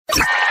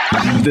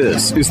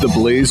This is the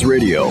Blaze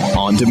Radio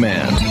on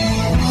demand.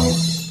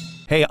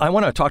 Hey, I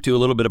want to talk to you a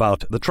little bit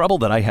about the trouble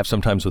that I have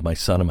sometimes with my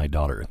son and my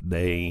daughter.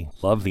 They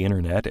love the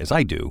internet, as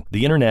I do.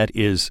 The internet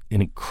is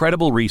an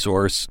incredible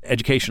resource,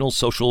 educational,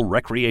 social,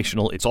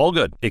 recreational. It's all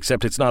good,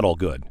 except it's not all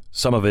good.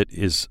 Some of it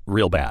is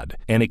real bad,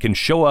 and it can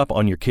show up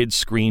on your kid's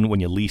screen when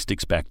you least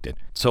expect it.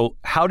 So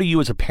how do you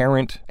as a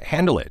parent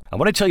handle it? I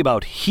want to tell you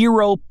about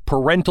Hero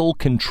Parental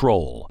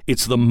Control.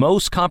 It's the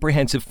most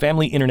comprehensive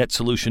family internet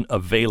solution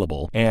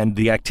available, and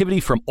the activity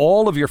from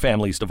all of your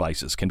family's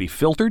devices can be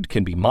filtered,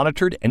 can be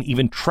monitored, and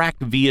even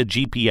tracked via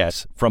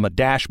GPS from a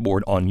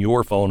dashboard on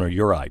your phone or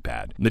your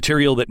iPad.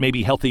 Material that may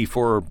be healthy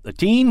for a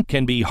teen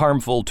can be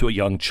harmful to a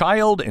young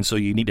child, and so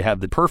you need to have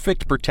the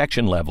perfect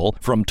protection level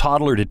from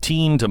toddler to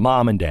teen to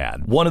mom and dad.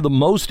 One of the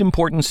most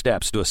important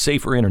steps to a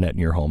safer internet in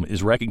your home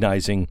is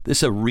recognizing this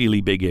is a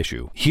really big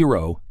issue.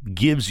 Hero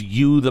gives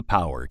you the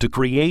power to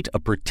create a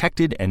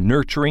protected and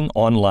nurturing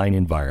online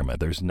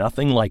environment. There's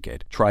nothing like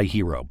it. Try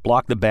Hero.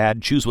 Block the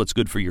bad. Choose what's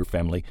good for your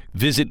family.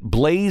 Visit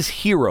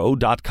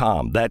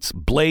blazehero.com. That's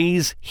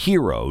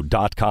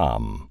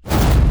blazehero.com.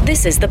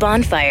 This is The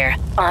Bonfire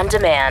on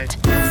demand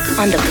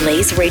on the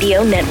Blaze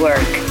Radio Network.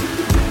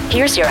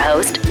 Here's your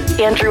host,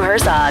 Andrew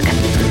Herzog.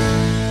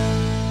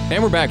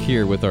 And we're back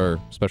here with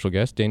our special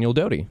guest, Danielle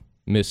Doty,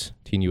 Miss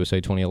Teen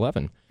USA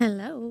 2011.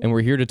 Hello. And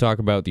we're here to talk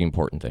about the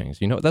important things.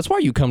 You know, that's why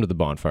you come to the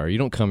bonfire. You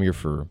don't come here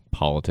for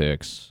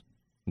politics,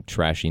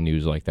 trashy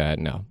news like that.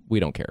 No, we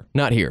don't care.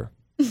 Not here.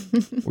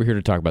 We're here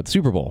to talk about the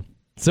Super Bowl.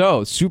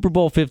 So, Super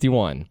Bowl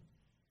 51.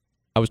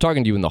 I was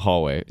talking to you in the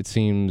hallway. It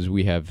seems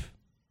we have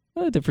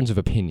a difference of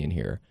opinion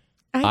here.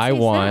 I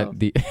want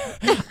the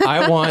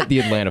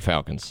Atlanta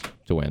Falcons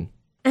to win.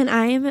 And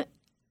I am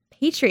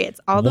Patriots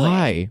all the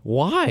way.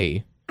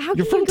 Why?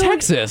 You're from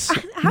Texas.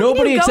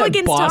 Nobody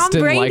except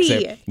Boston likes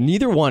it.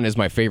 Neither one is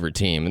my favorite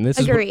team. And this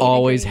is what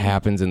always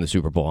happens in the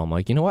Super Bowl. I'm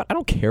like, you know what? I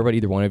don't care about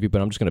either one of you,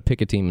 but I'm just going to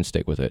pick a team and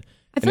stick with it.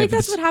 I feel like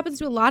that's what happens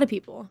to a lot of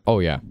people. Oh,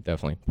 yeah,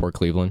 definitely. Poor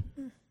Cleveland,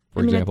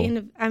 for example.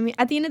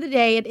 At the end of the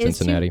day, it is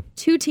Cincinnati.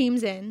 two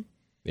teams in.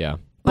 Yeah.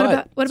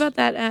 What about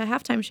that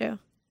halftime show?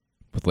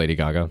 With Lady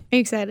Gaga? Are you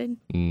excited?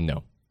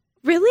 No.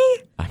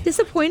 Really?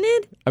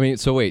 Disappointed? I mean,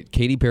 so wait,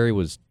 Katy Perry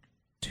was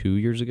 2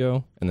 years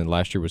ago, and then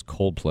last year was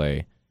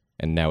Coldplay.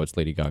 And now it's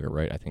Lady Gaga,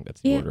 right? I think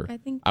that's the order.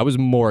 I was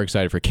more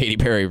excited for Katy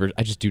Perry, but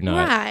I just do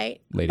not. Right.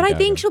 Lady but Gaga. I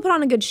think she'll put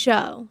on a good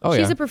show. Oh,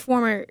 She's yeah. a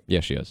performer. Yeah,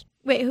 she is.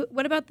 Wait,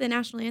 what about the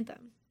National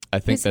Anthem? I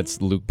think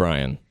that's Luke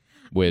Bryan,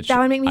 which that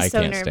would make me I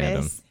so can't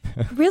nervous.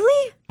 stand him.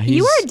 Really?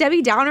 You were a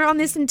Debbie Downer on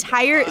this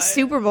entire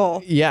Super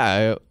Bowl.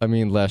 Yeah, I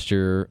mean, last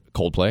year,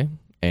 Coldplay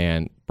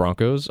and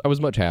Broncos, I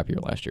was much happier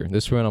last year.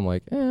 This one, I'm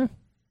like, I'll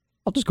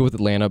just go with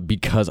Atlanta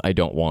because I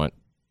don't want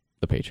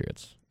the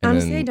Patriots. And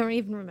honestly, I don't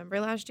even remember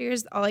last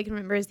year's. All I can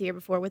remember is the year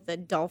before with the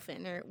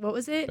dolphin, or what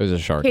was it? It was a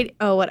shark.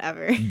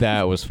 Whatever.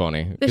 That was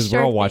funny. Because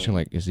we're all watching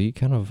like, is he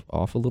kind of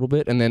off a little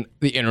bit? And then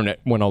the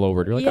internet went all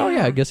over it. You're like, oh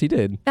yeah, I guess he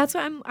did. That's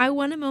why I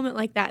want a moment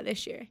like that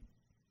this year.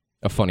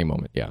 A funny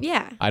moment, yeah.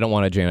 Yeah. I don't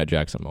want a Janet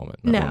Jackson moment.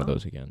 Not one of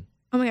those again.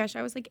 Oh my gosh,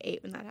 I was like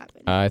 8 when that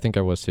happened. I think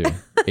I was too.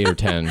 8 or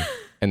 10.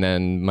 And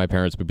then my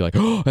parents would be like,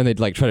 oh, and they'd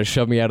like try to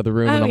shove me out of the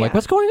room. And I'm like,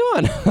 what's going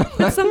on?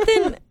 But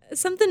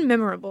something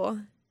memorable.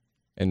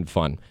 And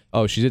fun.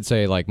 Oh, she did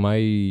say, like,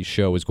 my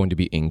show is going to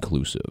be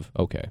inclusive.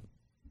 Okay.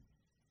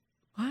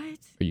 What?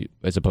 Are you,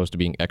 as opposed to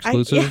being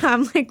exclusive?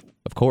 I'm like...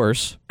 Of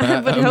course. I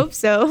would hope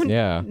so.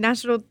 Yeah.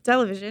 National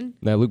television.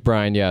 Now, Luke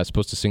Bryan, is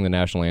supposed to sing the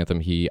national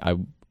anthem. I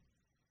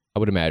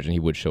would imagine he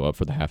would show up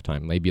for the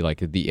halftime. Maybe,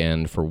 like, at the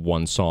end for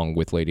one song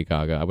with Lady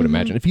Gaga. I would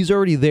imagine. If he's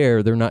already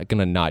there, they're not going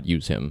to not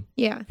use him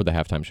for the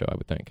halftime show, I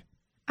would think.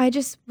 I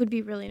just would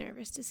be really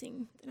nervous to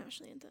sing the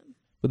national anthem.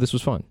 But this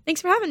was fun.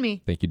 Thanks for having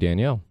me. Thank you,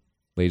 Danielle.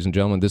 Ladies and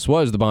gentlemen, this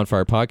was the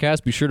Bonfire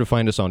Podcast. Be sure to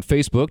find us on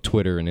Facebook,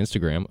 Twitter, and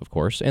Instagram, of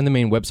course, and the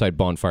main website,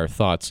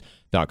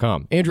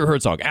 bonfirethoughts.com. Andrew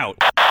Herzog, out.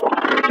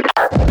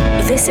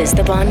 This is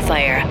The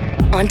Bonfire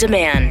on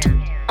demand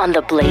on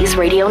the Blaze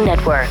Radio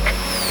Network.